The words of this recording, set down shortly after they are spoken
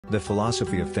The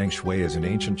philosophy of Feng Shui is an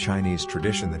ancient Chinese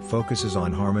tradition that focuses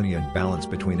on harmony and balance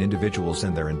between individuals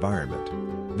and their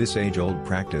environment. This age-old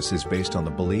practice is based on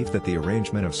the belief that the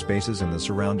arrangement of spaces and the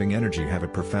surrounding energy have a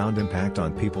profound impact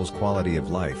on people's quality of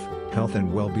life, health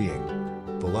and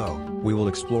well-being. Below, we will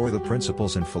explore the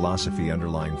principles and philosophy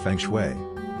underlying Feng Shui.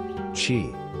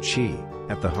 Qi.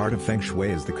 At the heart of Feng Shui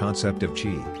is the concept of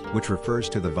Qi, which refers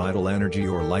to the vital energy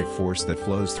or life force that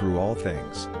flows through all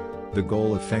things. The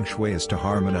goal of Feng Shui is to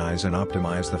harmonize and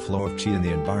optimize the flow of Qi in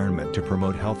the environment to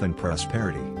promote health and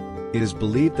prosperity. It is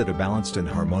believed that a balanced and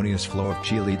harmonious flow of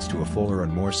Qi leads to a fuller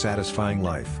and more satisfying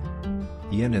life.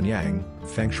 Yin and Yang.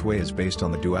 Feng Shui is based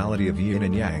on the duality of Yin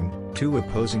and Yang, two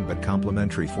opposing but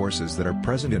complementary forces that are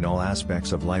present in all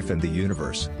aspects of life and the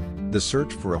universe. The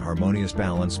search for a harmonious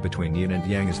balance between Yin and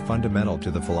Yang is fundamental to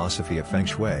the philosophy of Feng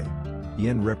Shui.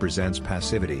 Yin represents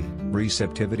passivity,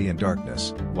 receptivity and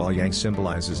darkness, while Yang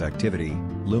symbolizes activity,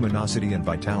 luminosity and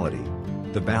vitality.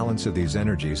 The balance of these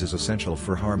energies is essential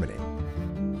for harmony.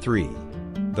 3.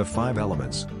 The 5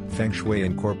 elements. Feng Shui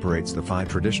incorporates the 5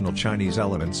 traditional Chinese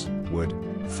elements: wood,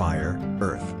 fire,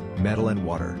 earth, metal and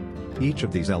water. Each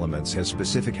of these elements has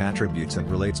specific attributes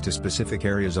and relates to specific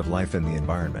areas of life in the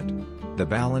environment. The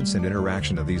balance and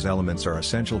interaction of these elements are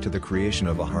essential to the creation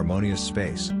of a harmonious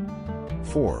space.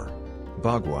 4.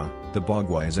 Bagua. The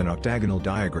bagua is an octagonal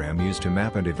diagram used to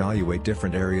map and evaluate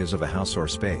different areas of a house or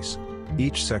space.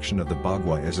 Each section of the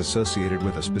bagua is associated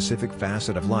with a specific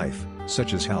facet of life,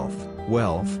 such as health,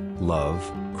 wealth,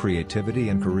 love, creativity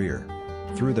and career.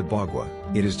 Through the bagua,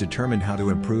 it is determined how to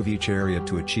improve each area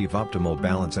to achieve optimal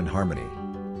balance and harmony.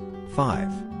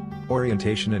 5.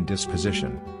 Orientation and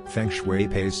disposition. Feng Shui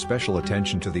pays special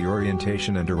attention to the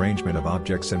orientation and arrangement of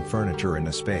objects and furniture in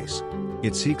a space.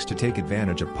 It seeks to take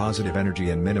advantage of positive energy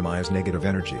and minimize negative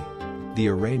energy. The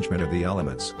arrangement of the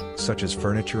elements, such as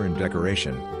furniture and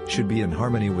decoration, should be in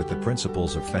harmony with the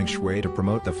principles of Feng Shui to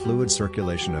promote the fluid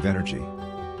circulation of energy.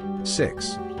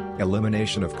 6.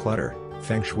 Elimination of clutter.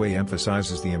 Feng Shui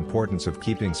emphasizes the importance of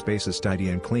keeping spaces tidy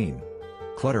and clean.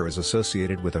 Clutter is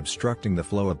associated with obstructing the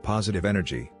flow of positive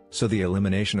energy, so the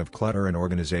elimination of clutter and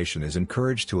organization is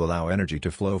encouraged to allow energy to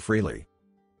flow freely.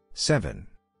 7.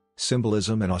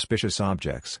 Symbolism and auspicious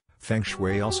objects. Feng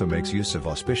Shui also makes use of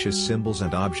auspicious symbols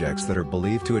and objects that are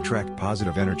believed to attract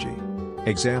positive energy.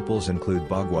 Examples include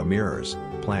bagua mirrors,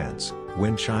 plants,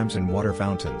 wind chimes and water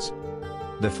fountains.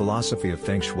 The philosophy of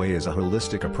Feng Shui is a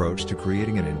holistic approach to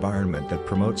creating an environment that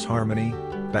promotes harmony,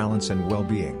 balance and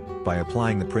well-being. By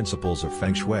applying the principles of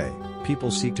Feng Shui,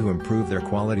 people seek to improve their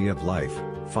quality of life,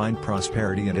 find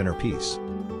prosperity and inner peace.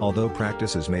 Although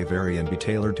practices may vary and be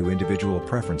tailored to individual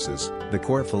preferences, the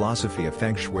core philosophy of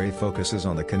Feng Shui focuses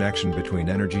on the connection between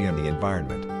energy and the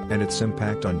environment, and its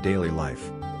impact on daily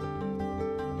life.